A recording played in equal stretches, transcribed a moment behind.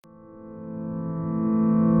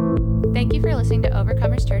Thank you for listening to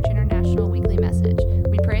Overcomers Church International Weekly Message.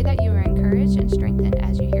 We pray that you are encouraged and strengthened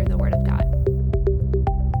as you hear the Word of God.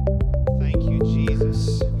 Thank you,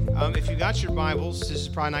 Jesus. If you got your Bibles, this is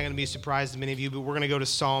probably not going to be a surprise to many of you, but we're going to go to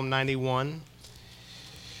Psalm 91.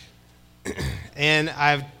 And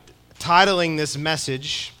I'm titling this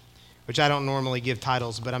message, which I don't normally give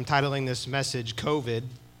titles, but I'm titling this message, COVID.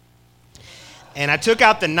 And I took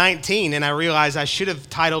out the 19, and I realized I should have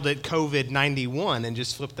titled it COVID-91 and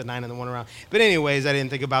just flipped the 9 and the 1 around. But anyways, I didn't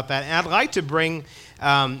think about that. And I'd like to bring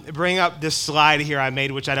up this slide here I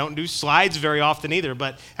made, which I don't do slides very often either,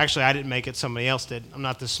 but actually I didn't make it, somebody else did. I'm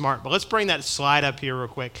not this smart. But let's bring that slide up here real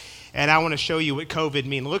quick, and I want to show you what COVID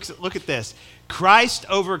means. Look at this. Christ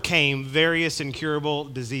overcame various incurable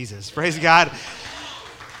diseases. Praise God.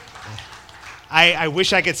 I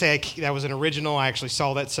wish I could say that was an original. I actually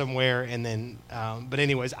saw that somewhere, and then, but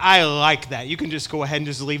anyways, I like that. You can just go ahead and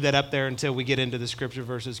just leave that up there until we get into the scripture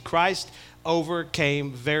verses. Christ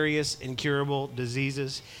overcame various incurable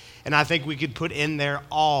diseases, and I think we could put in there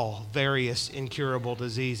all various incurable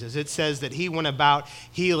diseases. It says that he went about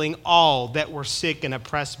healing all that were sick and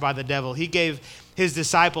oppressed by the devil. He gave his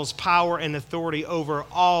disciples power and authority over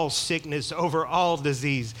all sickness, over all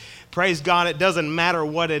disease. Praise God, it doesn't matter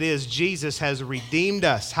what it is. Jesus has redeemed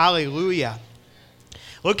us. Hallelujah.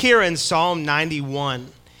 Look here in Psalm 91.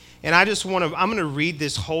 And I'm going to read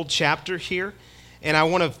this whole chapter here. And I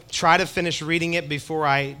want to try to finish reading it before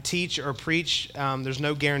I teach or preach. There's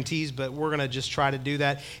no guarantees, but we're going to just try to do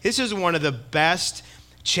that. This is one of the best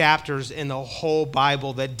chapters in the whole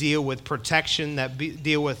Bible that deal with protection,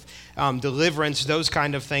 deal with deliverance, those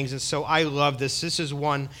kind of things. And so I love this. This is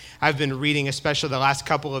one I've been reading, especially the last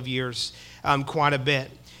couple of years, quite a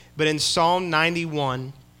bit. But in Psalm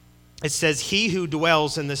 91, it says, "He who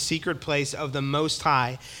dwells in the secret place of the Most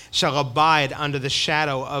High shall abide under the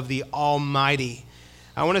shadow of the Almighty."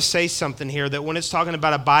 I want to say something here, that when it's talking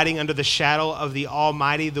about abiding under the shadow of the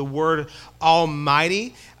Almighty, the word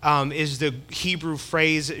Almighty is the Hebrew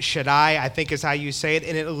phrase Shaddai, I think is how you say it,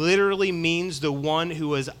 and it literally means the one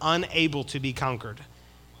who is unable to be conquered.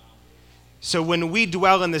 So when we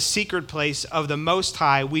dwell in the secret place of the Most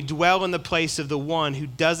High, we dwell in the place of the one who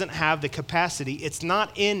doesn't have the capacity. It's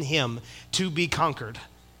not in him to be conquered.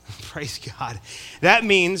 Praise God. That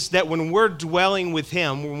means that when we're dwelling with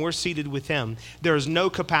him, when we're seated with him, there is no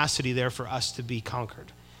capacity there for us to be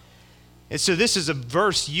conquered. And so this is a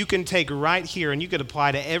verse you can take right here and you could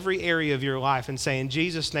apply to every area of your life and say, in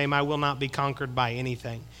Jesus' name, I will not be conquered by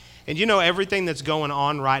anything. And you know, everything that's going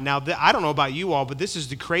on right now, I don't know about you all, but this is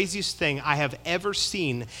the craziest thing I have ever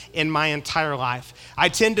seen in my entire life. I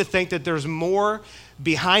tend to think that there's more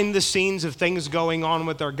behind the scenes of things going on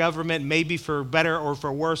with our government, maybe for better or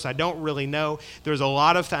for worse. I don't really know. There's a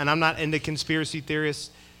lot of, and I'm not into conspiracy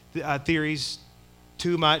theories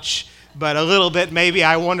too much, but a little bit maybe.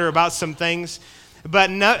 I wonder about some things. But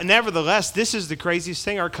nevertheless, this is the craziest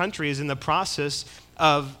thing. Our country is in the process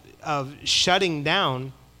of shutting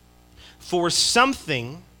down for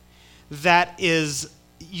something that is,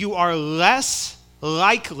 you are less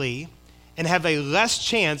likely and have a less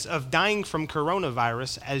chance of dying from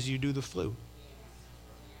coronavirus as you do the flu.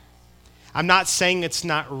 I'm not saying it's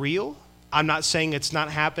not real. I'm not saying it's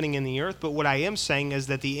not happening in the earth, but what I am saying is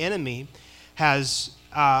that the enemy has,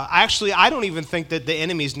 I don't even think that the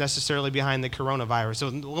enemy is necessarily behind the coronavirus. So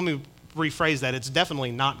let me rephrase that. It's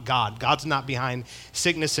definitely not God. God's not behind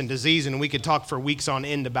sickness and disease, and we could talk for weeks on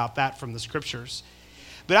end about that from the scriptures.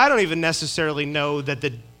 But I don't even necessarily know that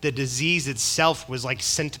the disease itself was like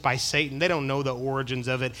sent by Satan. They don't know the origins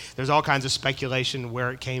of it. There's all kinds of speculation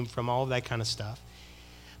where it came from, all of that kind of stuff.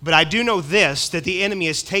 But I do know this, that the enemy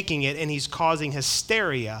is taking it and he's causing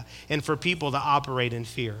hysteria and for people to operate in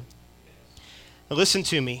fear. Now listen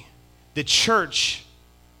to me. The church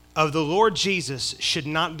of the Lord Jesus should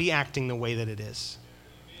not be acting the way that it is.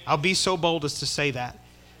 I'll be so bold as to say that.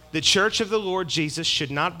 The church of the Lord Jesus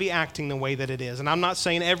should not be acting the way that it is. And I'm not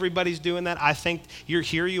saying everybody's doing that. I think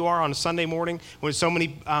you are on a Sunday morning when so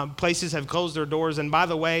many places have closed their doors. And by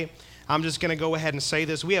the way, I'm just going to go ahead and say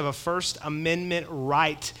this. We have a First Amendment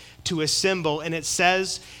right to assemble, and it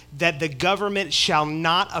says that the government shall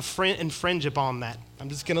not infringe upon that. I'm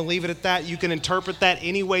just going to leave it at that. You can interpret that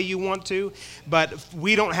any way you want to, but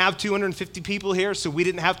we don't have 250 people here, so we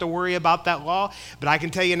didn't have to worry about that law. But I can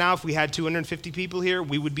tell you now, if we had 250 people here,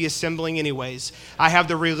 we would be assembling anyways. I have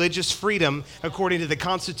the religious freedom, according to the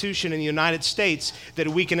Constitution in the United States, that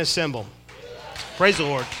we can assemble. Praise the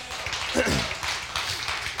Lord.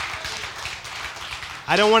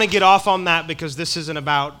 I don't want to get off on that because this isn't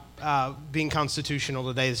about being constitutional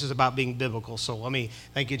today. This is about being biblical. So let me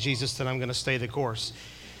thank you, Jesus, that I'm going to stay the course.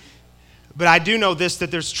 But I do know this,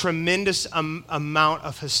 that there's tremendous amount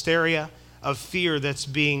of hysteria, of fear that's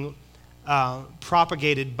being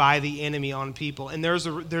propagated by the enemy on people. And there's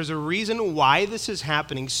a reason why this is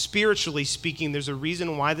happening. Spiritually speaking, there's a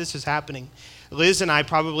reason why this is happening. Liz and I,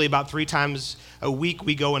 probably about 3 times a week,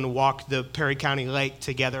 we go and walk the Perry County Lake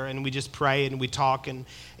together, and we just pray and we talk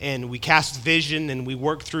and we cast vision and we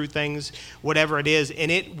work through things, whatever it is.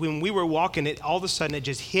 And when we were walking, all of a sudden it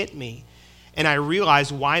just hit me, and I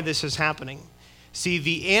realized why this is happening. See,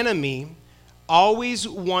 the enemy always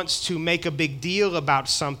wants to make a big deal about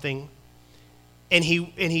something, and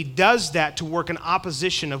he does that to work in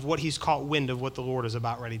opposition of what he's caught wind of what the Lord is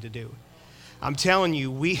about ready to do. I'm telling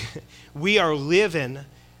you, we are living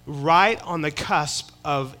right on the cusp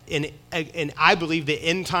of, and I believe, the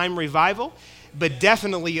end time revival, but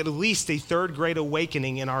definitely at least a third great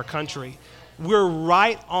awakening in our country. We're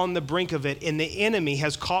right on the brink of it, and the enemy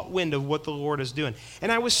has caught wind of what the Lord is doing.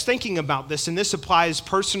 And I was thinking about this, and this applies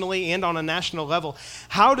personally and on a national level.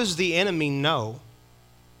 How does the enemy know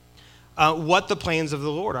what the plans of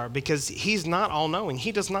the Lord are? Because he's not all-knowing.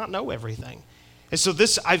 He does not know everything. And so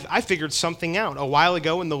I figured something out a while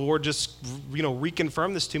ago, and the Lord just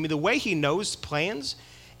reconfirmed this to me. The way he knows plans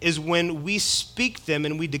is when we speak them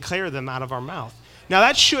and we declare them out of our mouth. Now,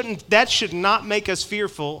 that should not make us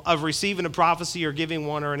fearful of receiving a prophecy or giving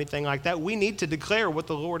one or anything like that. We need to declare what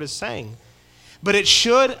the Lord is saying. But it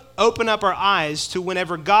should open up our eyes to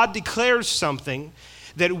whenever God declares something,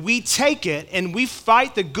 that we take it and we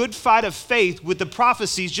fight the good fight of faith with the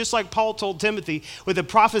prophecies, just like Paul told Timothy, with the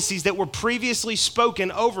prophecies that were previously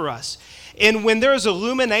spoken over us. And when there's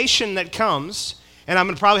illumination that comes, and I'm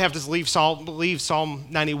going to probably have to leave Psalm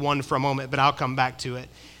 91 for a moment, but I'll come back to it.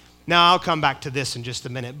 Now, I'll come back to this in just a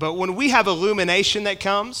minute. But when we have illumination that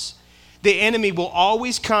comes, the enemy will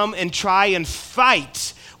always come and try and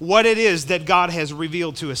fight what it is that God has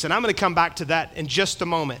revealed to us. And I'm going to come back to that in just a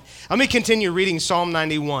moment. Let me continue reading Psalm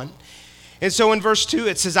 91. And so in verse 2,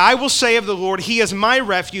 it says, I will say of the Lord, he is my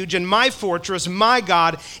refuge and my fortress, my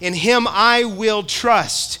God, in him I will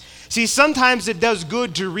trust. See, sometimes it does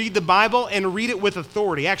good to read the Bible and read it with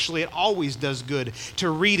authority. Actually, it always does good to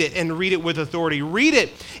read it and read it with authority. Read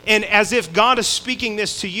it and as if God is speaking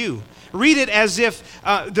this to you. Read it as if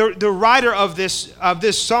the writer of this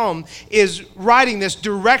psalm is writing this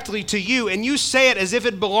directly to you, and you say it as if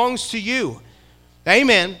it belongs to you.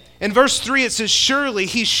 Amen. In verse 3, it says, surely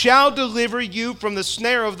he shall deliver you from the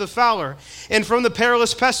snare of the fowler and from the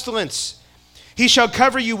perilous pestilence. He shall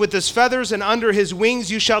cover you with his feathers, and under his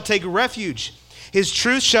wings you shall take refuge. His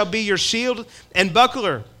truth shall be your shield and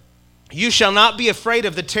buckler. You shall not be afraid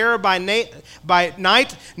of the terror by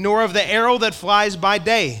night, nor of the arrow that flies by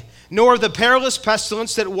day, nor of the perilous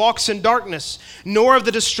pestilence that walks in darkness, nor of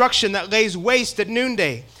the destruction that lays waste at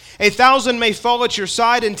noonday. 1,000 may fall at your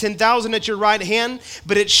side and 10,000 at your right hand,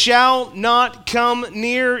 but it shall not come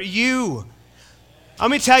near you. Let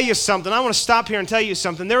me tell you something. I want to stop here and tell you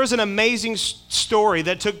something. There was an amazing story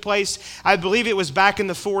that took place, I believe it was back in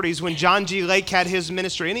the 40s when John G. Lake had his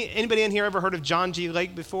ministry. Anybody in here ever heard of John G.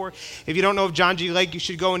 Lake before? If you don't know of John G. Lake, you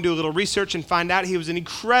should go and do a little research and find out. He was an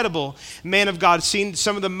incredible man of God, seen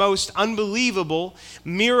some of the most unbelievable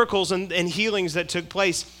miracles and healings that took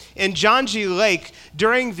place. And John G. Lake,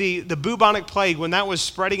 during the bubonic plague, when that was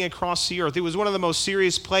spreading across the earth, it was one of the most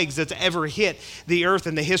serious plagues that's ever hit the earth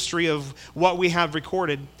in the history of what we have recorded.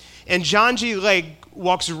 And John G. Lake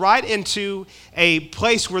walks right into a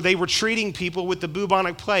place where they were treating people with the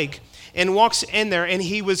bubonic plague, and walks in there, and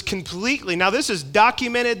he was completely, now this is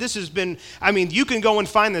documented, this has been, you can go and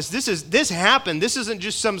find this. This happened. This isn't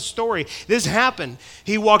just some story. This happened.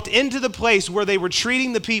 He walked into the place where they were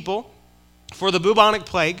treating the people for the bubonic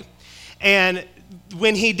plague, and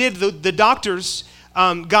when he did, the doctors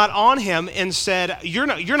got on him and said, you're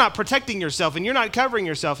not protecting yourself and you're not covering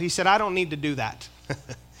yourself. He said, I don't need to do that.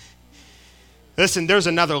 Listen, there's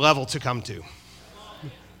another level to come to.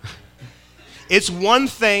 It's one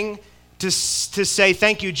thing to say,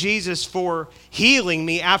 thank you, Jesus, for healing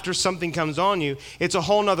me after something comes on you. It's a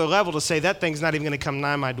whole nother level to say that thing's not even going to come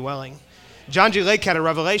nigh my dwelling. John G. Lake had a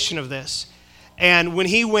revelation of this. And when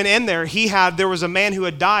he went in there, there was a man who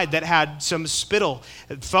had died that had some spittle,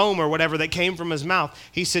 foam or whatever that came from his mouth.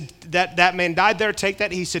 He said, that man died there, take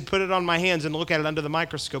that. He said, put it on my hands and look at it under the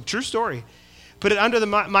microscope. True story. Put it under the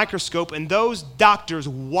microscope, and those doctors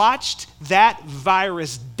watched that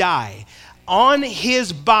virus die on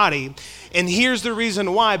his body. And here's the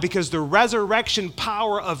reason why, because the resurrection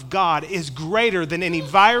power of God is greater than any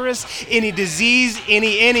virus, any disease,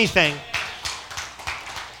 anything.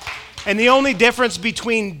 And the only difference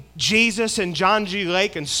between Jesus and John G.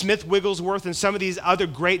 Lake and Smith Wigglesworth and some of these other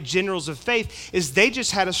great generals of faith is they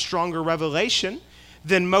just had a stronger revelation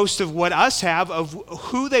than most of what us have of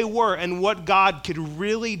who they were and what God could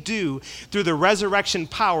really do through the resurrection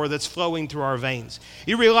power that's flowing through our veins.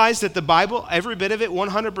 You realize that the Bible, every bit of it,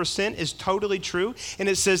 100% is totally true. And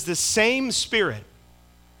it says the same Spirit,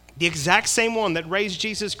 the exact same one that raised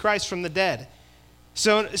Jesus Christ from the dead.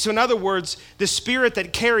 So in other words, the Spirit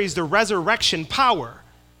that carries the resurrection power,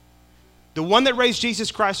 the one that raised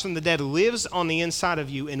Jesus Christ from the dead, lives on the inside of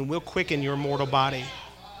you and will quicken your mortal body.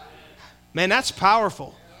 Man, that's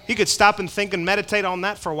powerful. You could stop and think and meditate on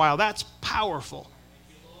that for a while. That's powerful.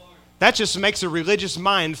 That just makes a religious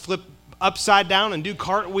mind flip upside down and do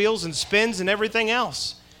cartwheels and spins and everything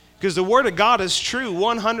else. Because the Word of God is true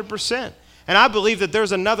 100%. And I believe that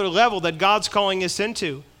there's another level that God's calling us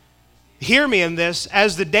into. Hear me in this.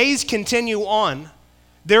 As the days continue on,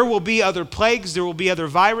 there will be other plagues, there will be other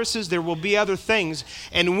viruses, there will be other things,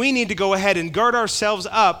 and we need to go ahead and gird ourselves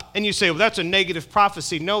up. And you say, well, that's a negative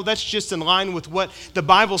prophecy. No, that's just in line with what the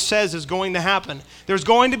Bible says is going to happen. There's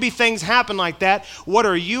going to be things happen like that. What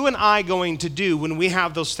are you and I going to do when we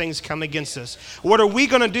have those things come against us? What are we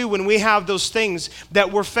going to do when we have those things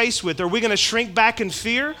that we're faced with? Are we going to shrink back in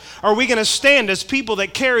fear? Are we going to stand as people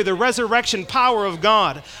that carry the resurrection power of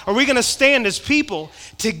God? Are we going to stand as people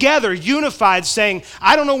together, unified, saying,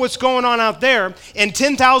 I don't know what's going on out there, and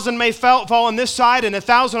 10,000 may fall on this side and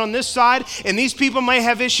 1,000 on this side, and these people may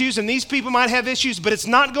have issues and these people might have issues, but it's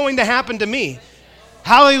not going to happen to me.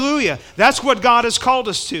 Hallelujah. That's what God has called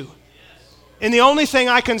us to. And the only thing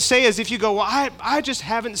I can say is if you go, well, I just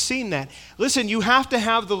haven't seen that. Listen, you have to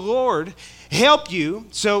have the Lord help you.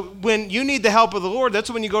 So when you need the help of the Lord,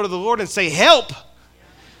 that's when you go to the Lord and say, help.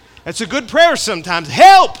 That's a good prayer sometimes.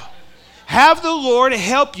 Help. Have the Lord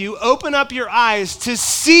help you open up your eyes to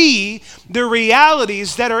see the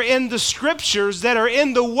realities that are in the scriptures, that are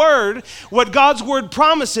in the Word, what God's Word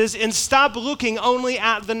promises, and stop looking only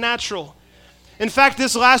at the natural. In fact,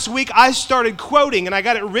 this last week, I started quoting, and I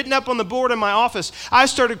got it written up on the board in my office. I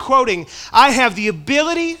started quoting, I have the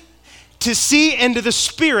ability to see into the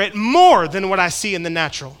Spirit more than what I see in the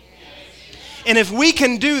natural. And if we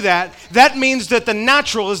can do that, that means that the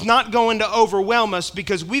natural is not going to overwhelm us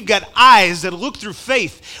because we've got eyes that look through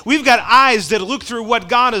faith. We've got eyes that look through what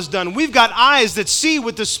God has done. We've got eyes that see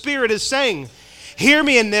what the Spirit is saying. Hear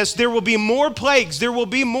me in this. There will be more plagues. There will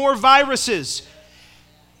be more viruses.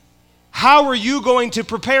 How are you going to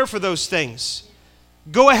prepare for those things?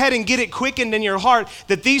 Go ahead and get it quickened in your heart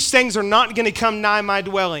that these things are not going to come nigh my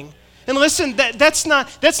dwelling. And listen, that's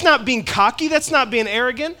not being cocky. That's not being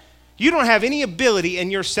arrogant. You don't have any ability in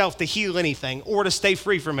yourself to heal anything or to stay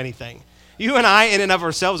free from anything. You and I, in and of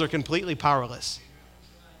ourselves, are completely powerless.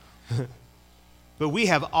 But we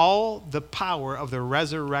have all the power of the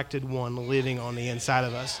resurrected one living on the inside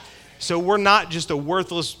of us. So we're not just a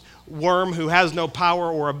worthless worm who has no power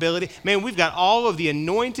or ability. Man, we've got all of the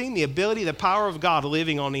anointing, the ability, the power of God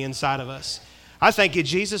living on the inside of us. I thank you,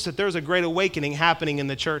 Jesus, that there's a great awakening happening in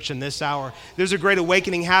the church in this hour. There's a great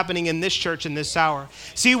awakening happening in this church in this hour.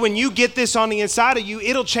 See, when you get this on the inside of you,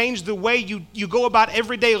 it'll change the way you go about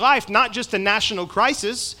everyday life, not just a national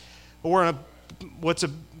crisis or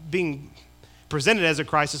being presented as a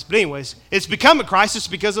crisis. But anyways, it's become a crisis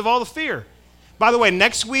because of all the fear. By the way,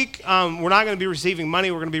 next week, we're not going to be receiving money.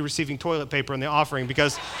 We're going to be receiving toilet paper in the offering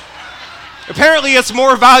because apparently it's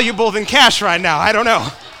more valuable than cash right now. I don't know.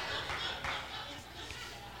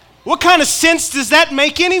 What kind of sense does that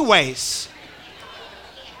make anyways?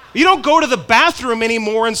 You don't go to the bathroom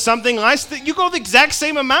anymore in something nice. You go the exact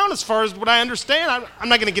same amount as far as what I understand. I'm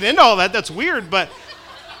not going to get into all that. That's weird, but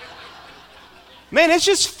man, it's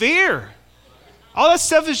just fear. All that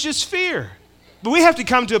stuff is just fear. But we have to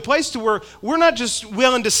come to a place to where we're not just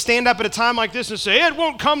willing to stand up at a time like this and say, it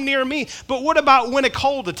won't come near me. But what about when a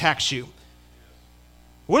cold attacks you?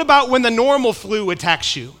 What about when the normal flu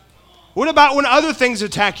attacks you? What about when other things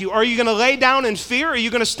attack you? Are you going to lay down in fear? Or are you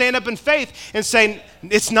going to stand up in faith and say,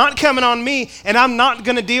 it's not coming on me and I'm not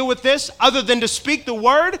going to deal with this other than to speak the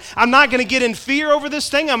word? I'm not going to get in fear over this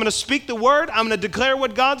thing. I'm going to speak the word. I'm going to declare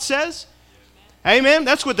what God says. Amen.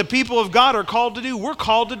 That's what the people of God are called to do. We're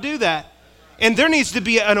called to do that. And there needs to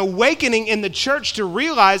be an awakening in the church to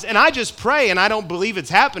realize, and I just pray, and I don't believe it's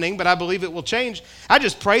happening, but I believe it will change. I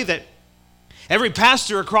just pray that every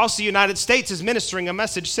pastor across the United States is ministering a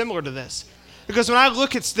message similar to this. Because when I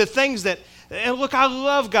look at the things that, and look, I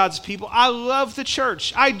love God's people. I love the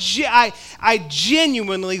church. I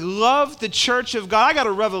genuinely love the church of God. I got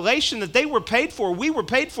a revelation that they were paid for. We were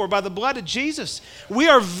paid for by the blood of Jesus. We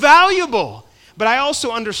are valuable. But I also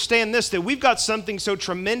understand this, that we've got something so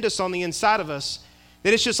tremendous on the inside of us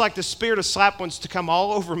that it's just like the spirit of slap wants to come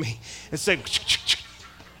all over me and say,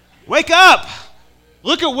 wake up.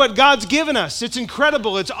 Look at what God's given us. It's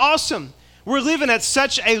incredible. It's awesome. We're living at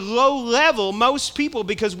such a low level, most people,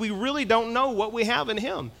 because we really don't know what we have in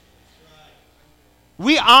Him.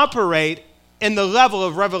 We operate in the level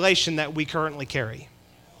of revelation that we currently carry.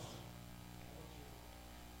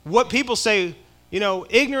 What people say,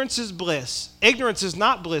 ignorance is bliss. Ignorance is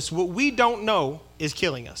not bliss. What we don't know is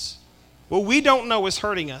killing us. What we don't know is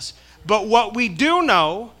hurting us. But what we do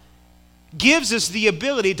know gives us the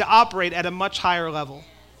ability to operate at a much higher level.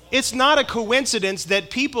 It's not a coincidence that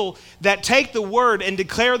people that take the word and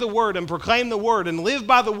declare the word and proclaim the word and live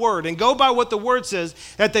by the word and go by what the word says,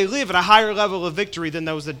 that they live at a higher level of victory than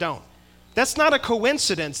those that don't. That's not a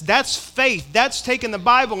coincidence. That's faith. That's taking the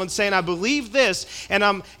Bible and saying, I believe this, and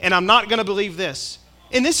I'm not going to believe this.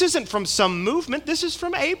 And this isn't from some movement. This is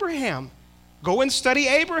from Abraham. Go and study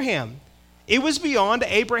Abraham. It was beyond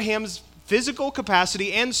Abraham's physical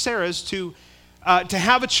capacity and Sarah's to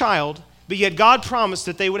have a child, but yet God promised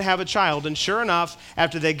that they would have a child. And sure enough,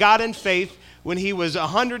 after they got in faith, when he was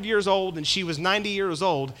 100 years old and she was 90 years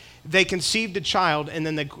old, they conceived a child, and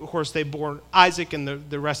then, of course, they bore Isaac, and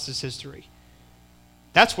the rest is history.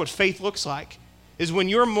 That's what faith looks like, is when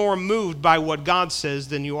you're more moved by what God says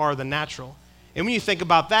than you are the natural. And when you think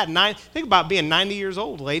about that, think about being 90 years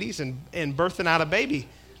old, ladies, and birthing out a baby.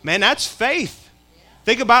 Man, that's faith.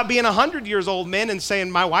 Think about being 100 years old, men, and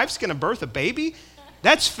saying, my wife's going to birth a baby.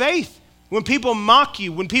 That's faith. When people mock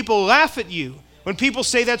you, when people laugh at you, when people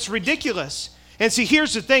say that's ridiculous. And see,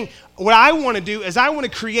 here's the thing. What I want to do is I want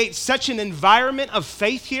to create such an environment of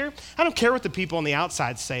faith here. I don't care what the people on the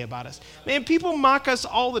outside say about us. Man, people mock us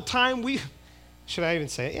all the time. Should I even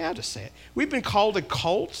say it? Yeah, I'll just say it. We've been called a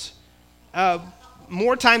cult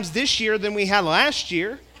more times this year than we had last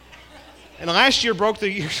year. And last year broke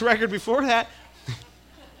the record before that.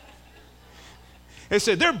 They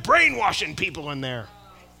said, they're brainwashing people in there.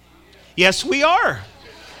 Yes, we are.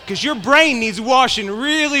 Because your brain needs washing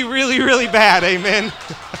really, really, really bad, amen?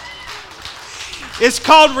 It's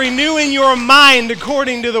called renewing your mind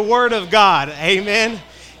according to the Word of God, amen?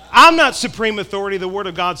 I'm not supreme authority, the Word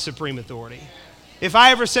of God's supreme authority. If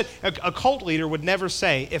I ever said, a cult leader would never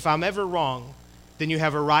say, if I'm ever wrong, then you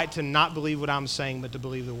have a right to not believe what I'm saying, but to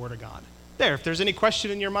believe the Word of God. There, if there's any question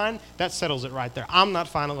in your mind, that settles it right there. I'm not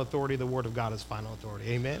final authority, the Word of God is final authority,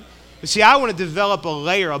 amen? But see, I want to develop a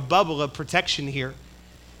layer, a bubble of protection here,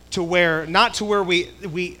 to where, not to where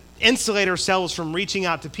we insulate ourselves from reaching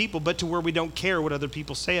out to people, but to where we don't care what other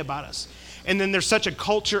people say about us. And then there's such a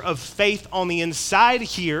culture of faith on the inside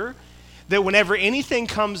here that whenever anything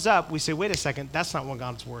comes up, we say, wait a second, that's not what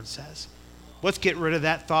God's word says. Let's get rid of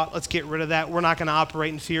that thought. Let's get rid of that. We're not going to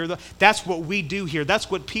operate in fear. That's what we do here.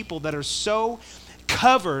 That's what people that are so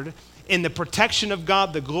covered in the protection of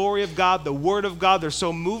God, the glory of God, the word of God, they're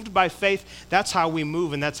so moved by faith. That's how we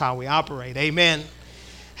move and that's how we operate. Amen.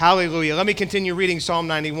 Hallelujah. Let me continue reading Psalm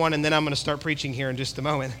 91, and then I'm going to start preaching here in just a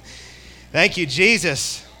moment. Thank you,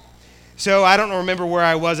 Jesus. So I don't remember where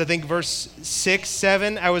I was. I think verse 6,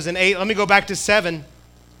 7. I was in 8. Let me go back to 7.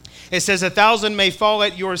 It says, 1,000 may fall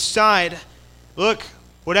at your side. Look,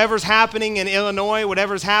 whatever's happening in Illinois,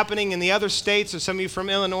 whatever's happening in the other states, or some of you from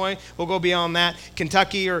Illinois, we'll go beyond that,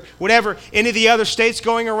 Kentucky or whatever, any of the other states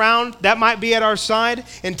going around, that might be at our side,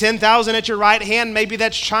 and 10,000 at your right hand, maybe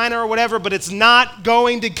that's China or whatever, but it's not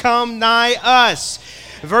going to come nigh us.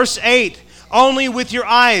 Verse 8, only with your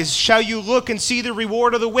eyes shall you look and see the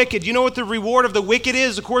reward of the wicked. You know what the reward of the wicked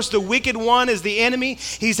is? Of course, the wicked one is the enemy.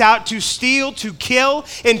 He's out to steal, to kill,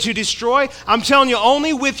 and to destroy. I'm telling you,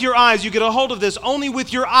 only with your eyes, you get a hold of this, only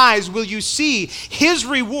with your eyes will you see his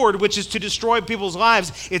reward, which is to destroy people's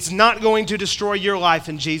lives. It's not going to destroy your life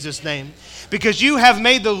in Jesus' name. Because you have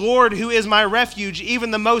made the Lord, who is my refuge,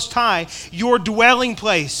 even the Most High, your dwelling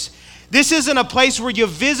place. This isn't a place where you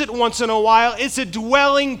visit once in a while. It's a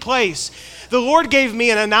dwelling place. The Lord gave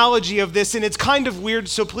me an analogy of this, and it's kind of weird,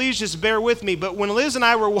 so please just bear with me. But when Liz and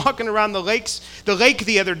I were walking around the lake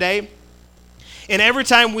the other day, and every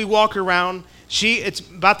time we walk around, it's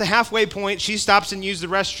about the halfway point, she stops and uses the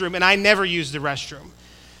restroom, and I never use the restroom.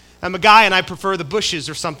 I'm a guy, and I prefer the bushes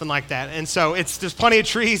or something like that. And so there's plenty of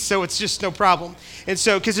trees, so it's just no problem. And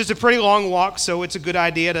so, because it's a pretty long walk, so it's a good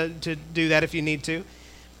idea to do that if you need to.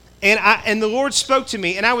 And the Lord spoke to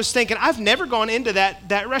me, and I was thinking, I've never gone into that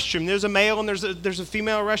restroom. There's a male and there's a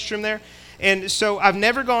female restroom there. And so I've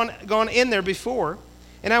never gone in there before.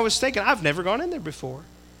 And I was thinking, I've never gone in there before.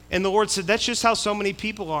 And the Lord said, that's just how so many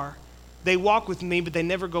people are. They walk with me, but they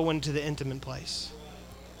never go into the intimate place.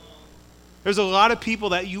 There's a lot of people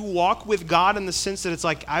that you walk with God in the sense that it's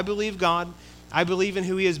like, I believe God, I believe in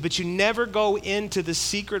who he is, but you never go into the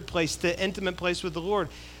secret place, the intimate place with the Lord.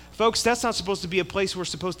 Folks, that's not supposed to be a place we're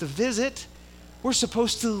supposed to visit. We're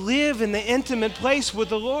supposed to live in the intimate place with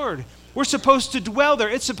the Lord. We're supposed to dwell there.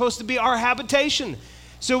 It's supposed to be our habitation.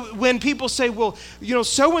 So when people say, well,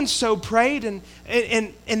 so-and-so prayed and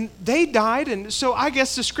they died, and so I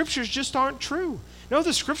guess the scriptures just aren't true. No,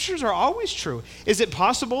 the scriptures are always true. Is it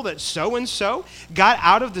possible that so-and-so got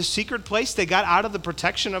out of the secret place? They got out of the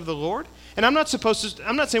protection of the Lord? And I'm not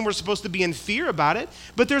saying we're supposed to be in fear about it,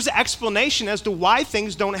 but there's an explanation as to why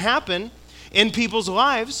things don't happen in people's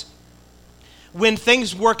lives when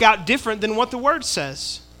things work out different than what the Word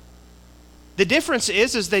says. The difference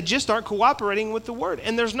is they just aren't cooperating with the Word.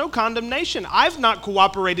 And there's no condemnation. I've not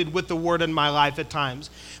cooperated with the Word in my life at times.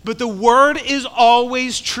 But the Word is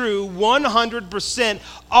always true 100%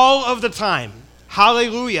 all of the time.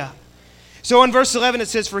 Hallelujah. So in verse 11 it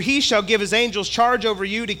says, for he shall give his angels charge over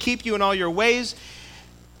you to keep you in all your ways.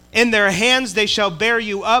 In their hands they shall bear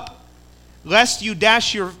you up, lest you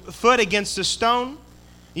dash your foot against a stone.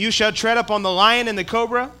 You shall tread upon the lion and the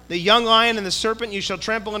cobra, the young lion and the serpent you shall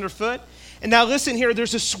trample underfoot. And now listen here,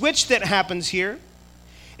 there's a switch that happens here.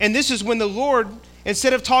 And this is when the Lord,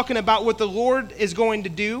 instead of talking about what the Lord is going to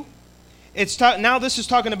do, now this is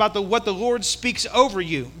talking about what the Lord speaks over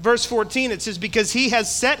you. Verse 14, it says, because he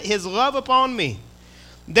has set his love upon me.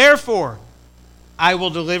 Therefore, I will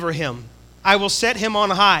deliver him. I will set him on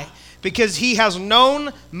high, because he has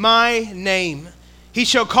known my name. He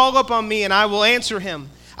shall call upon me, and I will answer him.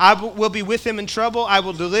 I will be with him in trouble. I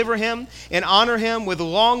will deliver him and honor him with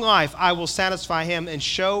long life. I will satisfy him and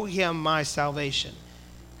show him my salvation.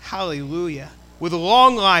 Hallelujah. With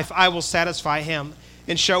long life, I will satisfy him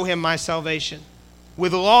and show him my salvation.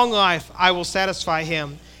 With a long life, I will satisfy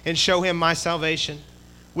him and show him my salvation.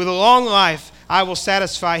 With a long life, I will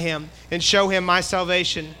satisfy him and show him my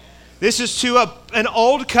salvation. This is to an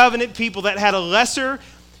old covenant people that had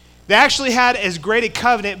they actually had as great a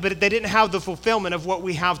covenant, but they didn't have the fulfillment of what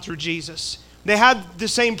we have through Jesus. They had the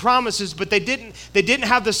same promises, but they didn't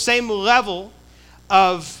have the same level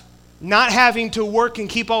of not having to work and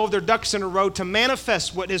keep all of their ducks in a row to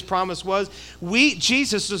manifest what his promise was.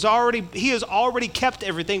 Jesus has already kept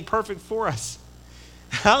everything perfect for us.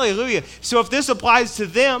 Hallelujah. So if this applies to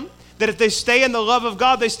them, that if they stay in the love of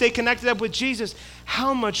God, they stay connected up with Jesus,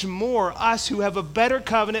 how much more us who have a better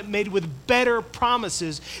covenant made with better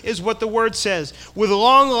promises is what the Word says. With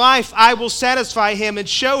long life I will satisfy him and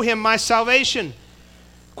show him my salvation.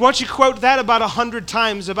 Why don't you quote that about 100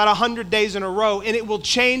 times, about 100 days in a row, and it will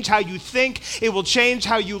change how you think. It will change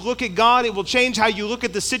how you look at God. It will change how you look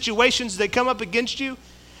at the situations that come up against you.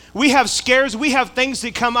 We have scares. We have things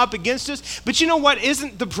that come up against us. But you know what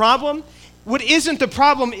isn't the problem? What isn't the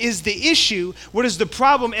problem is the issue. What is the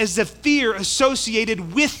problem is the fear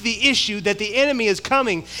associated with the issue that the enemy is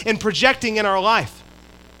coming and projecting in our life.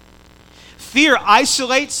 Fear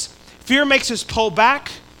isolates. Fear makes us pull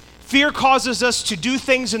back. Fear causes us to do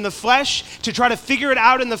things in the flesh, to try to figure it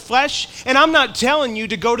out in the flesh. And I'm not telling you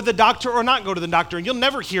to go to the doctor or not go to the doctor, and you'll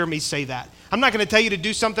never hear me say that. I'm not going to tell you to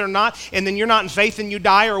do something or not, and then you're not in faith and you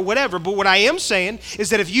die or whatever. But what I am saying is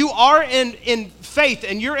that if you are in faith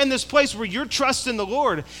and you're in this place where you're trusting the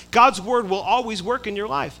Lord, God's word will always work in your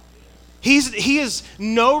life. He is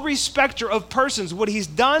no respecter of persons. What he's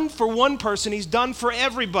done for one person, he's done for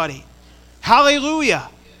everybody. Hallelujah.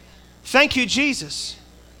 Thank you, Jesus.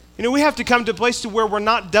 We have to come to a place to where we're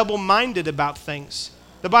not double-minded about things.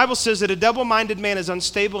 The Bible says that a double-minded man is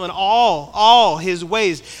unstable in all his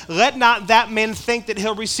ways. Let not that man think that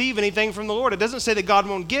he'll receive anything from the Lord. It doesn't say that God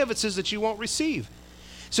won't give. It says that you won't receive.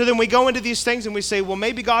 So then we go into these things and we say, well,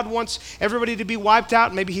 maybe God wants everybody to be wiped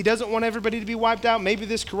out. Maybe he doesn't want everybody to be wiped out. Maybe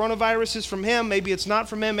this coronavirus is from him. Maybe it's not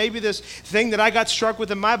from him. Maybe this thing that I got struck with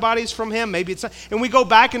in my body is from him. Maybe it's not. And we go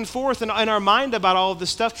back and forth in our mind about all of this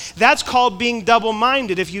stuff. That's called being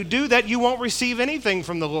double-minded. If you do that, you won't receive anything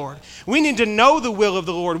from the Lord. We need to know the will of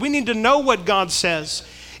the Lord. We need to know what God says.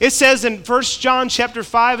 It says in 1 John chapter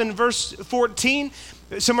 5 and verse 14,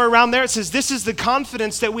 somewhere around there, it says, this is the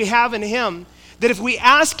confidence that we have in him, that if we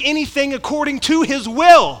ask anything according to his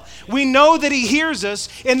will, we know that he hears us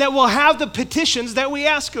and that we'll have the petitions that we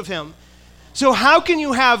ask of him. So how can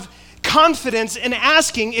you have confidence in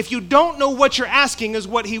asking if you don't know what you're asking is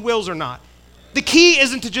what he wills or not? The key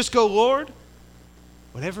isn't to just go, Lord,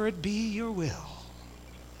 whatever it be your will.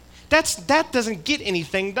 That doesn't get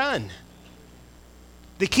anything done.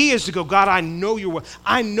 The key is to go, God, I know your word.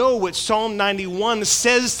 I know what Psalm 91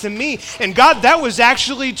 says to me. And God, that was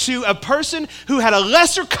actually to a person who had a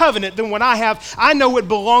lesser covenant than what I have. I know it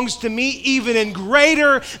belongs to me even in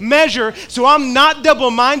greater measure. So I'm not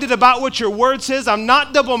double-minded about what your word says. I'm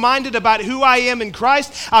not double-minded about who I am in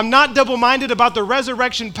Christ. I'm not double-minded about the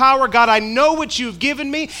resurrection power. God, I know what you've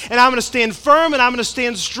given me, and I'm going to stand firm, and I'm going to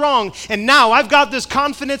stand strong. And now I've got this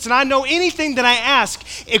confidence, and I know anything that I ask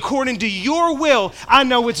according to your will,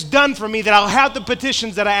 I know it's done for me, that I'll have the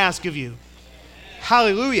petitions that I ask of you.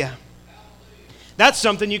 Hallelujah. That's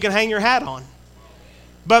something you can hang your hat on.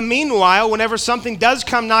 But meanwhile, whenever something does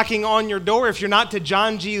come knocking on your door, if you're not to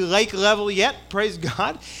John G. Lake level yet, praise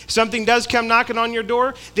God, something does come knocking on your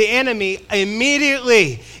door, the enemy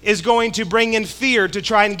immediately is going to bring in fear to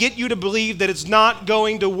try and get you to believe that it's not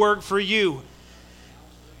going to work for you.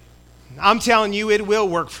 I'm telling you, it will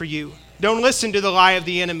work for you. Don't listen to the lie of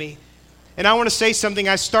the enemy. And I want to say something.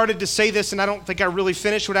 I started to say this, and I don't think I really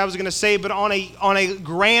finished what I was going to say, but on a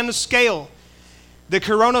grand scale, the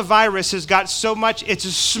coronavirus has got so much, it's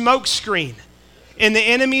a smoke screen. And the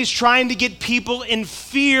enemy is trying to get people in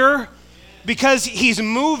fear because he's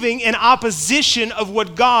moving in opposition of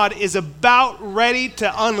what God is about ready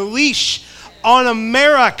to unleash on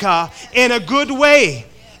America in a good way.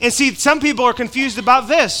 And see, some people are confused about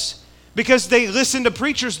this because they listen to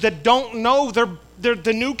preachers that don't know they're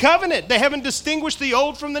the new covenant. They haven't distinguished the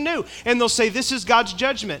old from the new. And they'll say, this is God's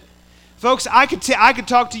judgment. Folks, I could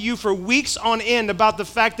talk to you for weeks on end about the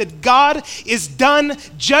fact that God is done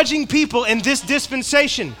judging people in this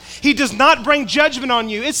dispensation. He does not bring judgment on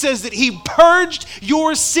you. It says that he purged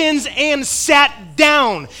your sins and sat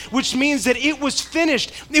down, which means that it was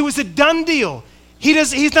finished. It was a done deal.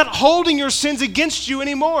 He's not holding your sins against you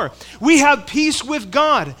anymore. We have peace with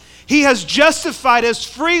God. He has justified us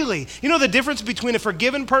freely. You know the difference between a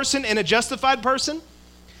forgiven person and a justified person?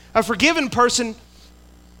 A forgiven person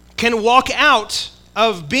can walk out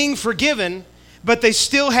of being forgiven, but they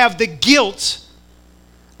still have the guilt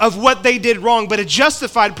of what they did wrong. But a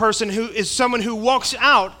justified person who is someone who walks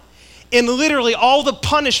out in literally all the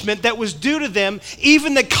punishment that was due to them,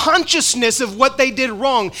 even the consciousness of what they did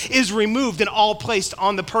wrong is removed and all placed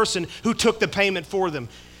on the person who took the payment for them.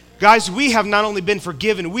 Guys, we have not only been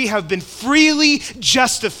forgiven, we have been freely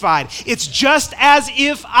justified. It's just as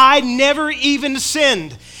if I never even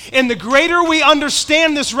sinned. And the greater we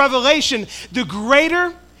understand this revelation, the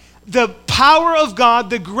greater the power of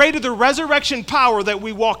God, the greater the resurrection power that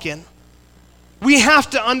we walk in. We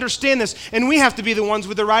have to understand this, and we have to be the ones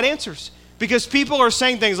with the right answers. Because people are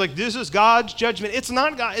saying things like, this is God's judgment. It's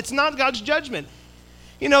not God. It's not God's judgment.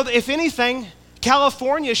 You know, if anything,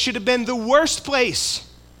 California should have been the worst place.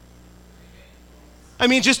 I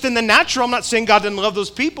mean, just in the natural, I'm not saying God didn't love those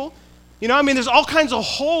people. You know, I mean, there's all kinds of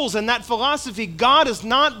holes in that philosophy. God is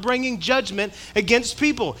not bringing judgment against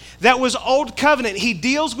people. That was old covenant. He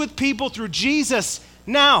deals with people through Jesus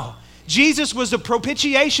now. Jesus was a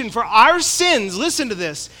propitiation for our sins, listen to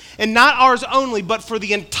this, and not ours only, but for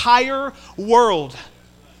the entire world.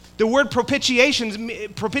 The word propitiation,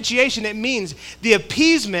 it means the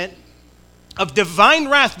appeasement of divine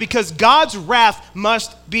wrath, because God's wrath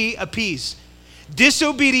must be appeased.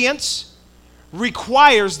 Disobedience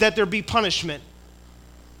requires that there be punishment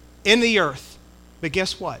in the earth. But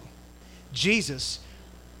guess what? Jesus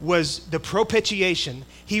was the propitiation.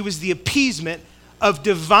 He was the appeasement of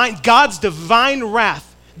God's divine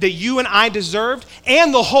wrath that you and I deserved,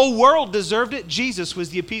 and the whole world deserved it. Jesus was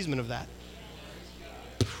the appeasement of that.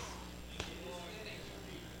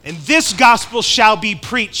 And this gospel shall be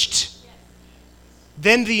preached.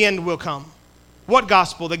 Then the end will come. What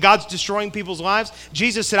gospel? That God's destroying people's lives?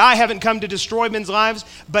 Jesus said, I haven't come to destroy men's lives,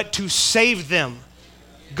 but to save them.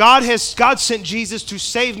 God sent Jesus to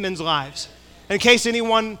save men's lives. In case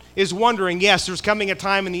anyone is wondering, yes, there's coming a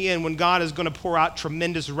time in the end when God is going to pour out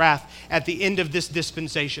tremendous wrath at the end of this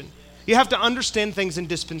dispensation. You have to understand things in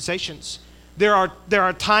dispensations. There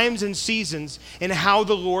are times and seasons in how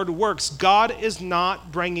the Lord works. God is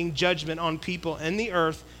not bringing judgment on people in the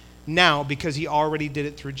earth now because he already did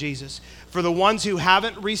it through Jesus. For the ones who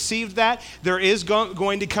haven't received that, there is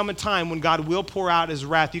going to come a time when God will pour out his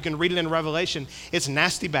wrath. You can read it in Revelation. It's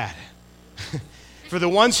nasty bad. For the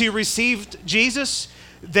ones who received Jesus,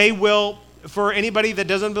 they will, for anybody that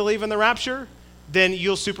doesn't believe in the rapture, then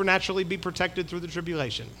you'll supernaturally be protected through the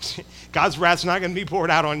tribulation. God's wrath's not going to be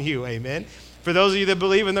poured out on you, amen? For those of you that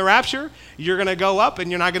believe in the rapture, you're going to go up and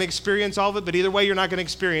you're not going to experience all of it, but either way, you're not going to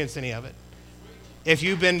experience any of it. If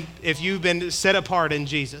you've been set apart in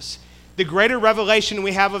Jesus. The greater revelation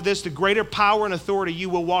we have of this, the greater power and authority you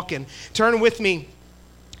will walk in. Turn with me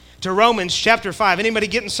to Romans chapter 5. Anybody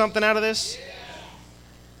getting something out of this?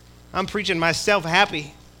 I'm preaching myself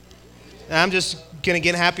happy. And I'm just going to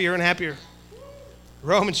get happier and happier.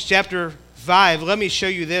 Romans chapter 5. Let me show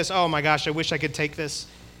you this. Oh my gosh, I wish I could take this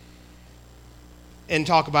and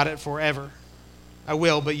talk about it forever. I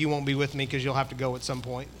will, but you won't be with me because you'll have to go at some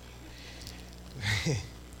point.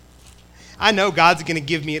 I know God's going to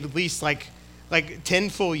give me at least like 10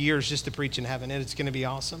 full years just to preach in heaven, and it's going to be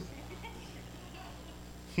awesome.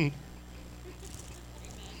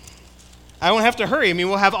 I won't have to hurry. I mean,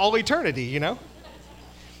 we'll have all eternity, you know?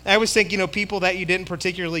 I always think, people that you didn't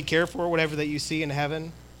particularly care for, whatever that you see in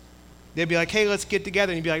heaven, they'd be like, hey, let's get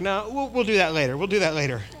together. And you'd be like, no, we'll do that later. We'll do that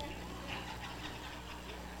later.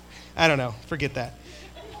 I don't know. Forget that.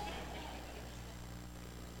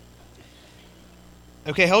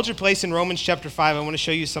 Okay, hold your place in Romans chapter 5. I want to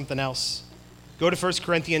show you something else. Go to 1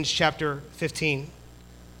 Corinthians chapter 15.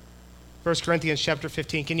 1 Corinthians chapter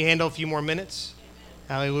 15. Can you handle a few more minutes?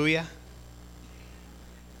 Hallelujah.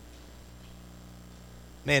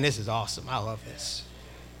 Man, this is awesome. I love this.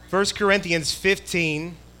 1 Corinthians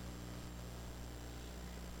 15.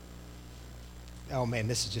 Oh man,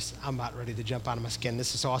 this is just, I'm about ready to jump out of my skin.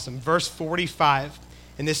 This is awesome. Verse 45.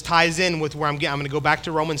 And this ties in with where I'm going to go back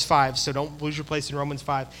to Romans 5, so don't lose your place in Romans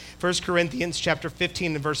 5. 1 Corinthians chapter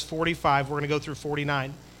 15 and verse 45. We're going to go through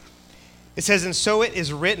 49. It says, and so it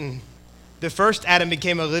is written, the first Adam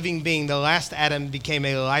became a living being. The last Adam became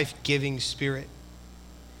a life-giving spirit.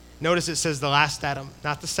 Notice it says the last Adam,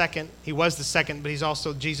 not the second. He was the second, but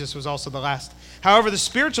Jesus was also the last. However, the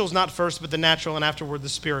spiritual is not first, but the natural, and afterward the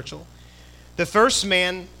spiritual. The first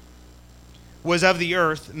man was of the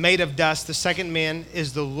earth, made of dust. The second man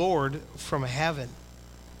is the Lord from heaven.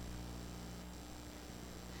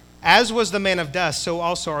 As was the man of dust, so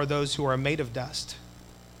also are those who are made of dust.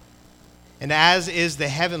 And as is the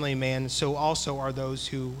heavenly man, so also are those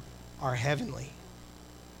who are heavenly.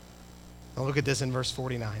 Now look at this in verse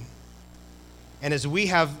 49. And as we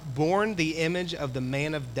have borne the image of the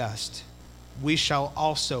man of dust, we shall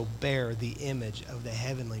also bear the image of the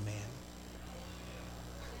heavenly man.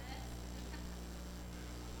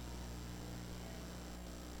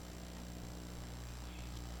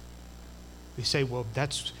 We say, well,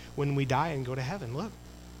 that's when we die and go to heaven. Look.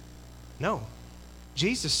 No.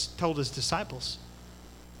 Jesus told his disciples,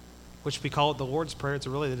 which we call it the Lord's Prayer. It's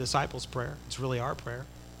really the disciples' prayer. It's really our prayer.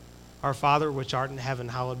 Our Father, which art in heaven,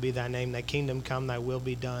 hallowed be thy name. Thy kingdom come, thy will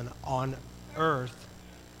be done on earth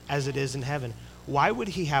as it is in heaven. Why would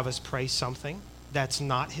he have us pray something that's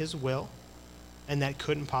not his will and that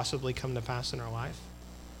couldn't possibly come to pass in our life?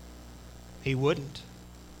 He wouldn't.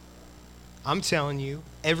 I'm telling you,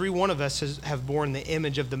 every one of us have borne the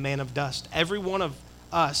image of the man of dust. Every one of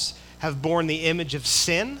us have borne the image of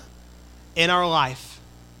sin in our life.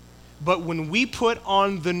 But when we put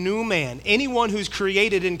on the new man, anyone who's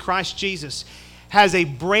created in Christ Jesus has a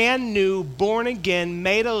brand new, born again,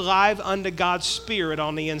 made alive unto God's Spirit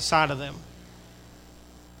on the inside of them.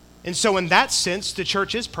 And so in that sense, the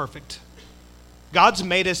church is perfect. God's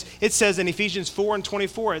made us, it says in Ephesians 4 and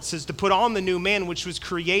 24, it says to put on the new man which was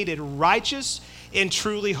created righteous and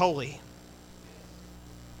truly holy.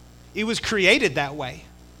 It was created that way.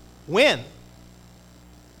 When?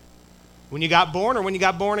 When you got born or when you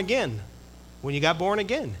got born again? When you got born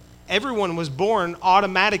again. Everyone was born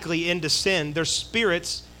automatically into sin. Their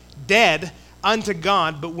spirits dead unto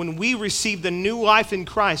God. But when we received the new life in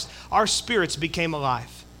Christ, our spirits became alive.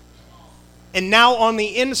 And now on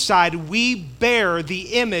the inside, we bear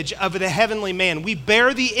the image of the heavenly man. We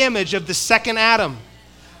bear the image of the second Adam.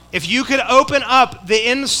 If you could open up the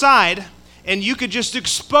inside and you could just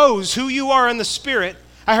expose who you are in the spirit,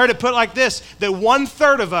 I heard it put like this, that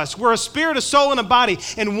 1/3 of us, we're a spirit, a soul, and a body,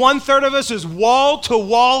 and 1/3 of us is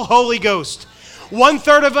wall-to-wall Holy Ghost.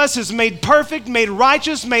 1/3 of us is made perfect, made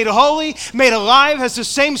righteous, made holy, made alive, has the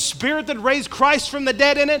same spirit that raised Christ from the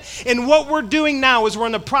dead in it. And what we're doing now is we're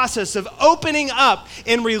in the process of opening up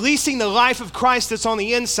and releasing the life of Christ that's on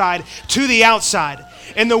the inside to the outside.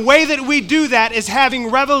 And the way that we do that is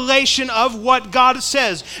having revelation of what God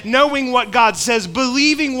says, knowing what God says,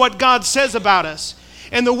 believing what God says about us.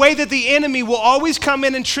 And the way that the enemy will always come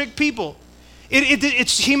in and trick people,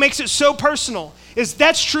 he makes it so personal.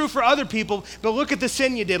 That's true for other people, but look at the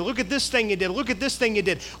sin you did. Look at this thing you did. Look at this thing you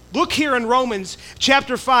did. Look here in Romans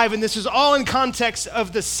chapter 5, and this is all in context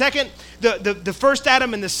of the first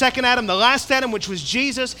Adam and the second Adam, the last Adam, which was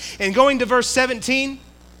Jesus. And going to verse 17,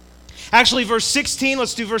 actually verse 16,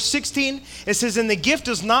 let's do verse 16. It says, and the gift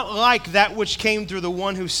is not like that which came through the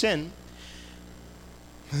one who sinned.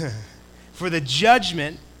 For the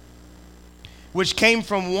judgment which came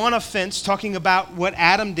from one offense, talking about what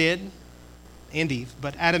Adam did, and Eve,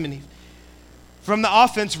 but Adam and Eve, from the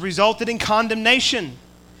offense resulted in condemnation.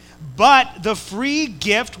 But the free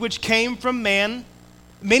gift which came from man,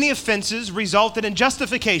 many offenses resulted in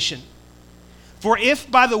justification. For if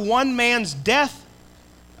by the one man's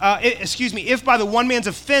if by the one man's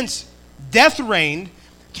offense death reigned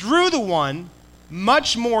through the one,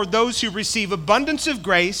 much more those who receive abundance of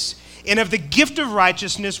grace and of the gift of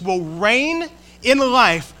righteousness will reign in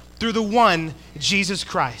life through the one, Jesus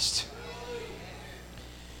Christ.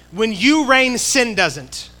 When you reign, sin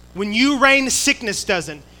doesn't. When you reign, sickness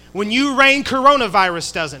doesn't. When you reign,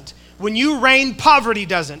 coronavirus doesn't. When you reign, poverty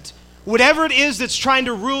doesn't. Whatever it is that's trying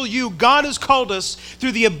to rule you, God has called us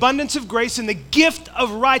through the abundance of grace and the gift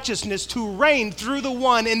of righteousness to reign through the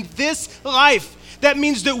one in this life. That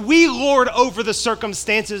means that we lord over the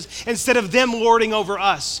circumstances instead of them lording over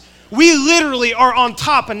us. We literally are on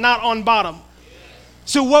top and not on bottom.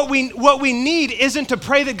 So what we need isn't to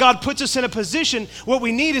pray that God puts us in a position. What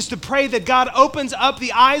we need is to pray that God opens up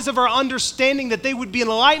the eyes of our understanding, that they would be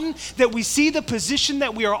enlightened, that we see the position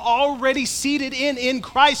that we are already seated in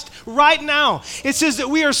Christ right now. It says that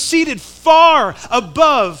we are seated far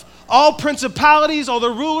above all principalities, all the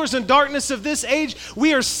rulers and darkness of this age.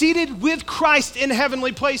 We are seated with Christ in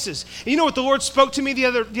heavenly places. And you know what the Lord spoke to me the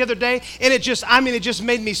other day? And it just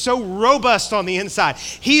made me so robust on the inside.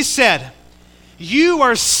 He said, you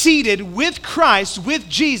are seated with Christ, with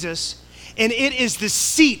Jesus, and it is the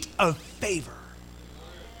seat of favor.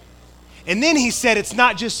 And then he said, it's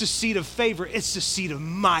not just a seat of favor, it's the seat of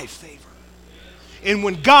my favor. And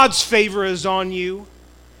when God's favor is on you,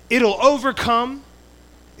 it'll overcome,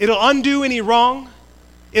 it'll undo any wrong,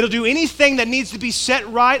 it'll do anything that needs to be set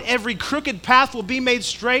right. Every crooked path will be made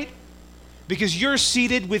straight because you're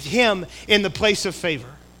seated with him in the place of favor.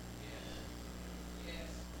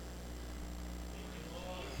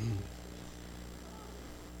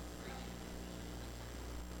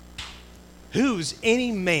 Who's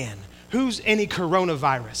any man? Who's any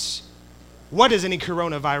coronavirus? What is any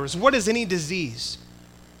coronavirus? What is any disease?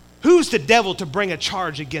 Who's the devil to bring a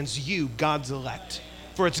charge against you, God's elect?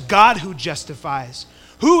 For it's God who justifies.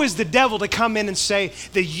 Who is the devil to come in and say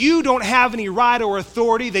that you don't have any right or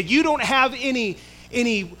authority, that you don't have any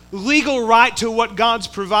legal right to what God's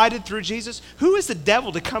provided through Jesus? Who is the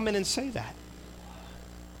devil to come in and say that?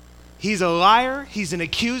 He's a liar, he's an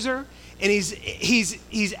accuser, and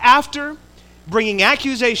he's after bringing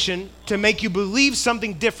accusation to make you believe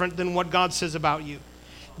something different than what God says about you.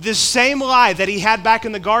 This same lie that he had back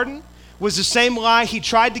in the garden was the same lie he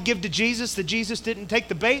tried to give to Jesus, that Jesus didn't take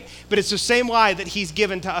the bait, but it's the same lie that he's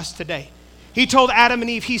given to us today. He told Adam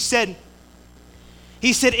and Eve, he said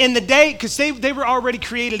in the day, because they were already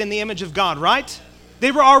created in the image of God, right?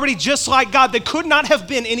 They were already just like God. They could not have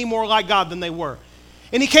been any more like God than they were.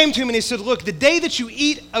 And he came to him and he said, look, the day that you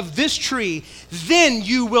eat of this tree, then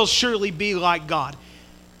you will surely be like God.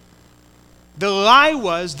 The lie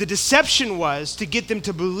was, the deception was to get them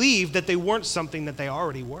to believe that they weren't something that they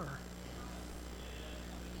already were.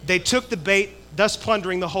 They took the bait, thus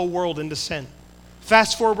plundering the whole world into sin.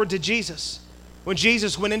 Fast forward to Jesus. When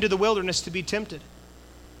Jesus went into the wilderness to be tempted,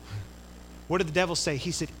 what did the devil say?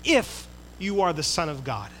 He said, if you are the Son of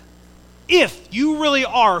God, if you really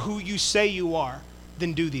are who you say you are,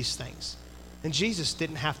 then do these things. And Jesus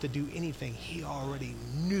didn't have to do anything. He already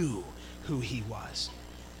knew who he was.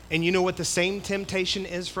 And you know what the same temptation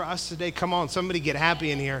is for us today? Come on, somebody get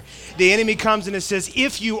happy in here. The enemy comes and it says,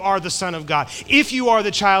 if you are the Son of God, if you are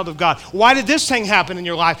the child of God, why did this thing happen in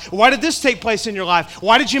your life? Why did this take place in your life?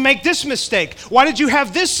 Why did you make this mistake? Why did you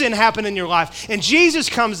have this sin happen in your life? And Jesus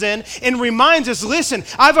comes in and reminds us, listen,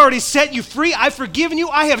 I've already set you free. I've forgiven you.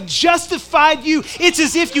 I have justified you. It's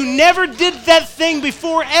as if you never did that thing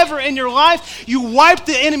before ever in your life. You wipe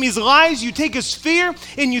the enemy's lies. You take his fear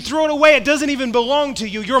and you throw it away. It doesn't even belong to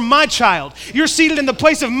you. You're my child. You're seated in the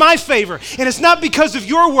place of my favor. And it's not because of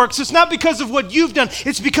your works. It's not because of what you've done.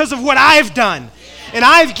 It's because of what I've done. And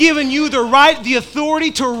I've given you the right, the authority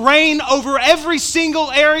to reign over every single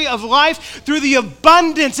area of life through the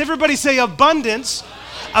abundance. Everybody say abundance.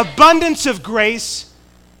 Abundance of grace.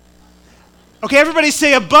 Okay, everybody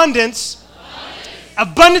say abundance.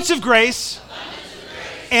 Abundance of grace.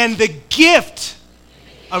 And the gift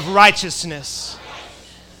of righteousness.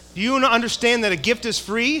 Do you understand that a gift is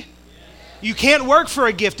free? You can't work for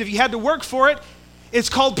a gift. If you had to work for it, it's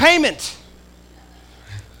called payment.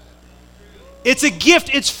 It's a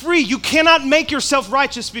gift. It's free. You cannot make yourself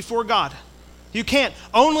righteous before God. You can't.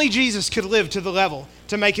 Only Jesus could live to the level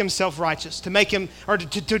to make himself righteous, to make him, or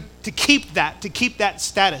to keep that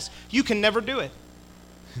status. You can never do it.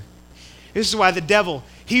 This is why the devil,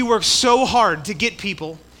 he works so hard to get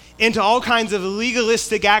people into all kinds of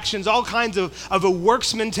legalistic actions, all kinds of a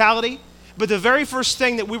works mentality. But the very first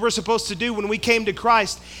thing that we were supposed to do when we came to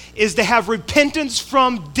Christ is to have repentance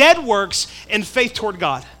from dead works and faith toward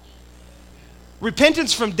God.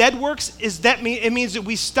 Repentance from dead works it means that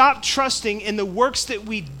we stop trusting in the works that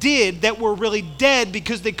we did that were really dead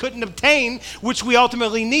because they couldn't obtain, which we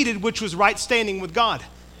ultimately needed, which was right standing with God.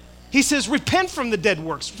 He says, repent from the dead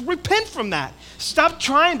works. Repent from that. Stop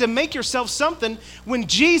trying to make yourself something when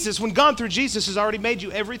God through Jesus has already made you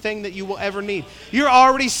everything that you will ever need. You're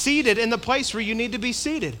already seated in the place where you need to be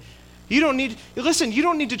seated. You don't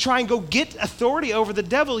need to try and go get authority over the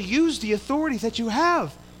devil. Use the authority that you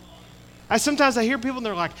have. Sometimes I hear people and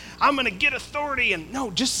they're like, I'm going to get authority. And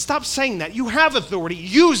no, just stop saying that. You have authority.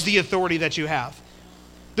 Use the authority that you have.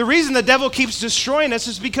 The reason the devil keeps destroying us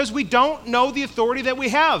is because we don't know the authority that we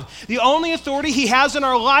have. The only authority he has in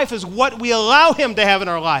our life is what we allow him to have in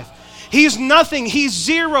our life. He's nothing. He's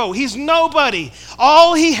zero. He's nobody.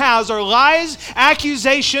 All he has are lies,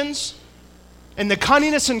 accusations, and the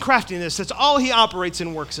cunningness and craftiness. That's all he operates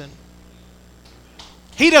and works in.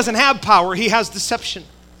 He doesn't have power. He has deception.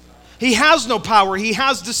 He has no power. He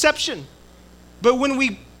has deception. But when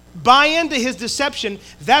we buy into his deception,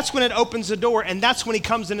 that's when it opens the door, and that's when he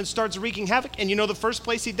comes in and starts wreaking havoc. And you know the first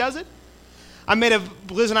place he does it?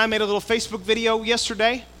 Liz and I made a little Facebook video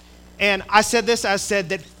yesterday, and I said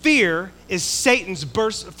that fear is Satan's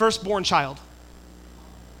firstborn child.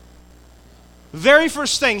 Very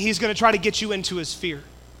first thing he's going to try to get you into is fear.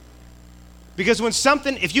 Because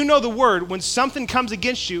if you know the word, when something comes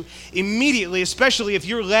against you, immediately, especially if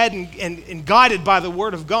you're led and guided by the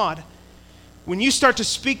word of God, when you start to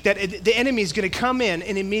speak that, the enemy is going to come in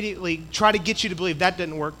and immediately try to get you to believe that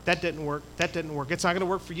didn't work, that didn't work, that didn't work. It's not going to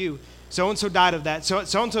work for you. So-and-so died of that.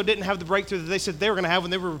 So-and-so didn't have the breakthrough that they said they were going to have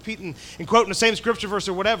when they were repeating and quoting the same scripture verse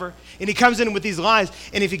or whatever. And he comes in with these lies.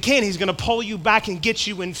 And if he can, he's going to pull you back and get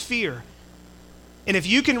you in fear. And if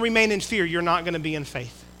you can remain in fear, you're not going to be in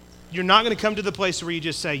faith. You're not going to come to the place where you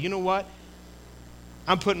just say, you know what?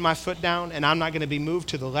 I'm putting my foot down and I'm not going to be moved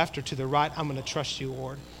to the left or to the right. I'm going to trust you,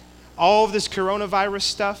 Lord. All of this coronavirus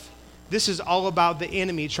stuff, this is all about the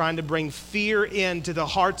enemy trying to bring fear into the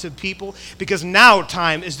hearts of people, because now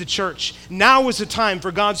time is the church. Now is the time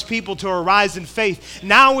for God's people to arise in faith.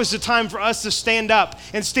 Now is the time for us to stand up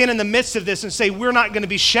and stand in the midst of this and say, we're not going to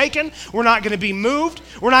be shaken. We're not going to be moved.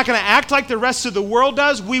 We're not going to act like the rest of the world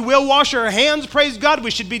does. We will wash our hands, praise God.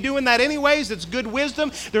 We should be doing that anyways. It's good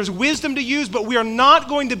wisdom. There's wisdom to use, but we are not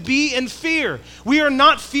going to be in fear. We are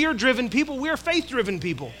not fear-driven people. We are faith-driven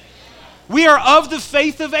people. We are of the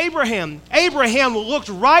faith of Abraham. Abraham looked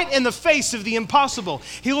right in the face of the impossible.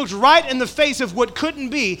 He looked right in the face of what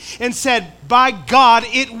couldn't be and said, by God,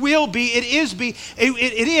 it will be, it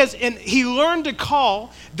is. And he learned to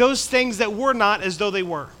call those things that were not as though they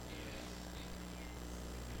were.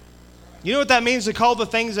 You know what that means, to call the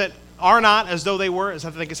things that are not as though they were? I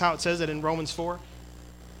think is how it says it in Romans 4.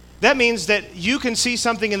 That means that you can see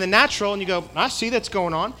something in the natural and you go, I see that's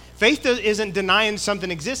going on. Faith isn't denying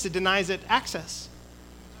something exists, it denies it access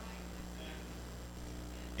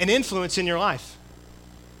and influence in your life.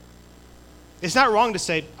 It's not wrong to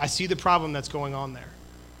say, I see the problem that's going on there.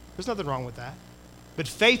 There's nothing wrong with that. But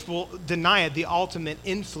faith will deny it the ultimate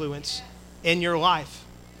influence in your life.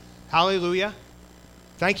 Hallelujah.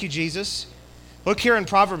 Thank you, Jesus. Look here in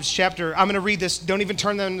Proverbs chapter, I'm going to read this. Don't even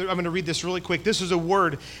turn them. I'm going to read this really quick. This is a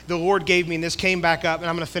word the Lord gave me, and this came back up, and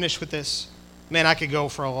I'm going to finish with this. Man, I could go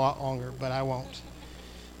for a lot longer, but I won't.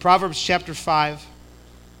 Proverbs chapter 5,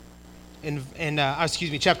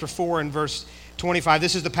 chapter 4 and verse 25.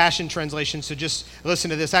 This is the Passion Translation, so just listen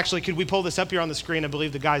to this. Actually, could we pull this up here on the screen? I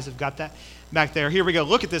believe the guys have got that back there. Here we go.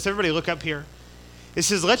 Look at this. Everybody look up here. It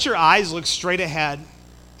says, let your eyes look straight ahead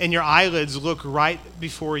and your eyelids look right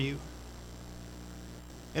before you.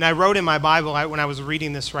 And I wrote in my Bible, when I was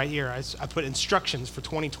reading this right here, I put instructions for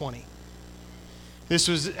 2020. This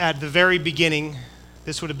was at the very beginning.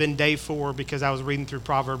 This would have been day 4 because I was reading through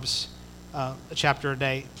Proverbs a chapter a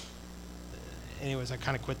day. Anyways, I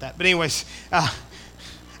kind of quit that. But anyways, I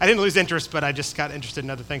didn't lose interest, but I just got interested in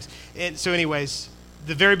other things. And so anyways,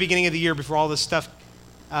 the very beginning of the year before all this stuff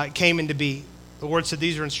came into being, the Lord said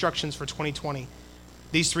these are instructions for 2020.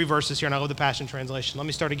 These 3 verses here, and I love the Passion Translation. Let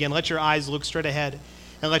me start again. Let your eyes look straight ahead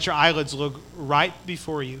and let your eyelids look right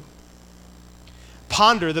before you.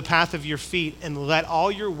 Ponder the path of your feet and let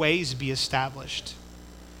all your ways be established.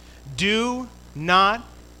 Do not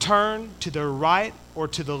turn to the right or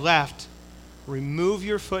to the left. Remove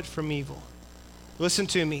your foot from evil. Listen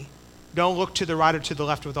to me. Don't look to the right or to the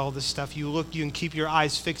left with all this stuff. You can keep your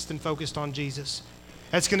eyes fixed and focused on Jesus.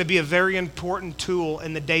 That's going to be a very important tool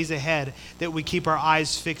in the days ahead, that we keep our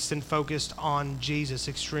eyes fixed and focused on Jesus.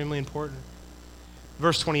 Extremely important.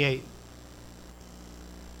 Verse 28.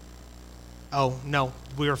 Oh, no,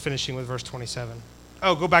 we are finishing with verse 27.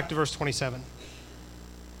 Oh, go back to verse 27.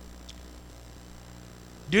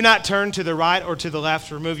 Do not turn to the right or to the left.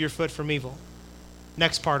 Remove your foot from evil.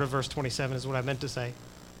 Next part of verse 27 is what I meant to say.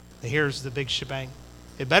 And here's the big shebang.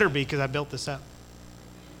 It better be because I built this up.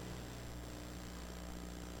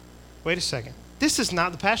 Wait a second. This is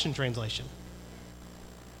not the Passion Translation.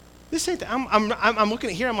 This ain't. I'm looking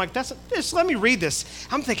at here. I'm like, that's this. Let me read this.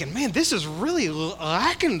 I'm thinking, man, this is really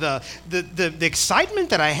lacking the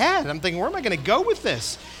excitement that I had. I'm thinking, where am I going to go with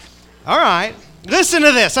this? All right, listen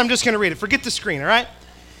to this. I'm just going to read it. Forget the screen. All right.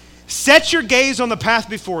 Set your gaze on the path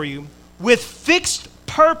before you with fixed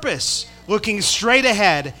purpose, looking straight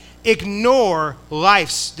ahead. Ignore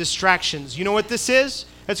life's distractions. You know what this is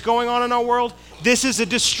that's going on in our world? This is a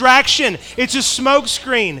distraction. It's a smoke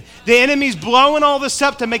screen. The enemy's blowing all this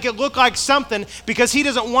up to make it look like something because he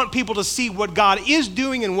doesn't want people to see what God is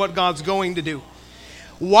doing and what God's going to do.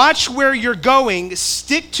 Watch where you're going.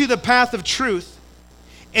 Stick to the path of truth,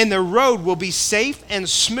 and the road will be safe and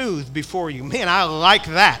smooth before you. Man, I like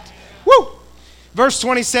that. Woo! Verse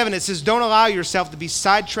 27, it says, don't allow yourself to be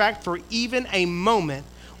sidetracked for even a moment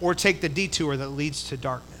or take the detour that leads to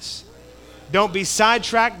darkness. Don't be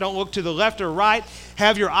sidetracked. Don't look to the left or right.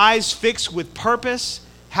 Have your eyes fixed with purpose.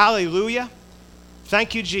 Hallelujah.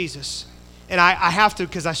 Thank you, Jesus. And I have to,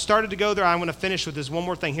 because I started to go there, I'm going to finish with this one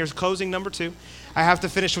more thing. Here's closing number 2. I have to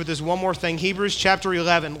finish with this one more thing. Hebrews chapter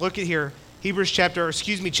 11. Look at here. Chapter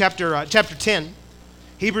 10.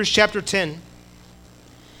 Hebrews chapter 10.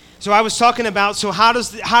 So I was talking about, so how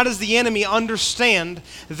does the enemy understand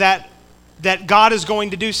that God is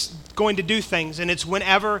going to do things? And it's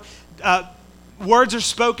whenever words are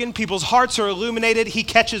spoken, people's hearts are illuminated, he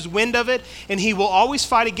catches wind of it, and he will always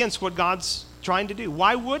fight against what God's trying to do.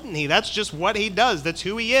 Why wouldn't he? That's just what he does. That's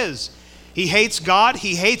who he is. He hates God,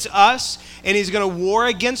 he hates us, and he's going to war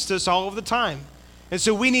against us all of the time. And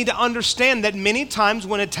so we need to understand that many times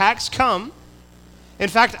when attacks come, in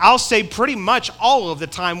fact, I'll say pretty much all of the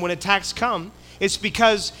time when attacks come, it's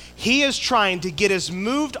because he is trying to get us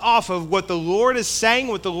moved off of what the Lord is saying,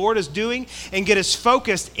 what the Lord is doing, and get us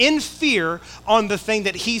focused in fear on the thing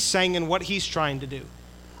that he's saying and what he's trying to do.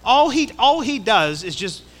 All he does is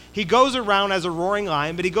just, he goes around as a roaring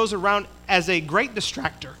lion, but he goes around as a great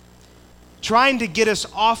distractor, trying to get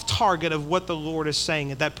us off target of what the Lord is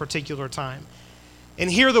saying at that particular time. And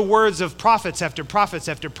hear the words of prophets after prophets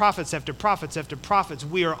after prophets after prophets after prophets.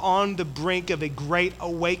 We are on the brink of a great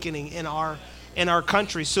awakening in our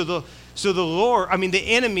country. So the Lord, the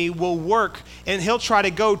enemy will work and he'll try to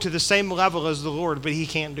go to the same level as the Lord, but he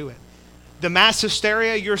can't do it. The mass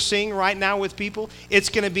hysteria you're seeing right now with people, it's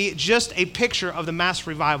going to be just a picture of the mass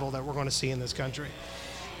revival that we're going to see in this country.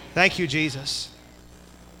 Thank you, Jesus.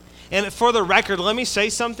 And for the record, let me say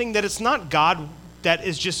something, that it's not God that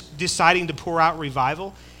is just deciding to pour out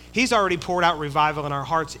revival. He's already poured out revival in our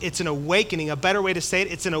hearts. It's an awakening. A better way to say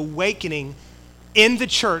it, it's an awakening in the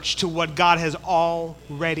church to what God has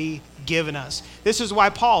already given us. This is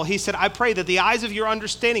why Paul, he said, I pray that the eyes of your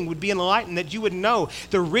understanding would be enlightened, that you would know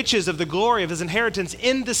the riches of the glory of his inheritance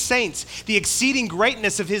in the saints, the exceeding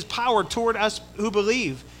greatness of his power toward us who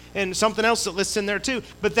believe. And something else that lists in there too,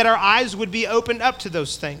 but that our eyes would be opened up to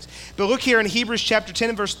those things. But look here in Hebrews chapter 10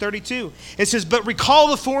 and verse 32. It says, but recall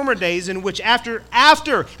the former days in which after,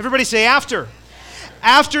 everybody say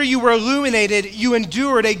after you were illuminated, you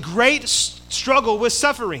endured a great struggle with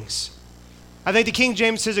sufferings. I think the King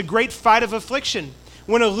James says a great fight of affliction.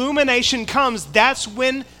 When illumination comes, that's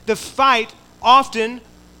when the fight often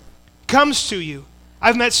comes to you.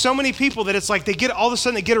 I've met so many people that it's like all of a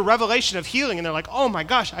sudden they get a revelation of healing and they're like, oh my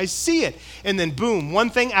gosh, I see it. And then boom, one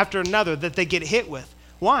thing after another that they get hit with.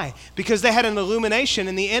 Why? Because they had an illumination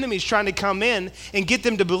and the enemy's trying to come in and get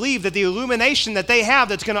them to believe that the illumination that they have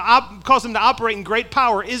that's going to cause them to operate in great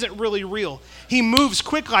power isn't really real. He moves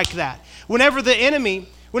quick like that. Whenever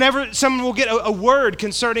someone will get a word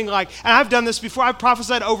concerning and I've done this before, I've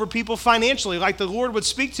prophesied over people financially, like the Lord would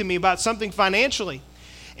speak to me about something financially.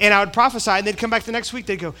 And I would prophesy, and they'd come back the next week.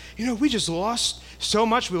 They'd go, we just lost so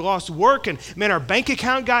much. We lost work, and man, our bank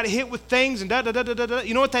account got hit with things, and da-da-da-da-da.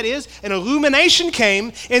 You know what that is? An illumination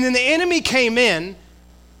came, and then the enemy came in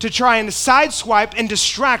to try and sideswipe and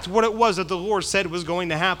distract what it was that the Lord said was going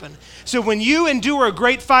to happen. So when you endure a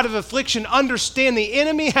great fight of affliction, understand the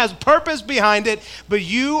enemy has purpose behind it, but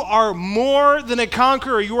you are more than a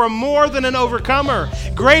conqueror. You are more than an overcomer.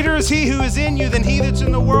 Greater is he who is in you than he that's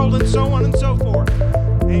in the world, and so on and so forth.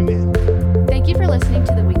 Amen. Thank you for listening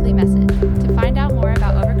to the weekly message.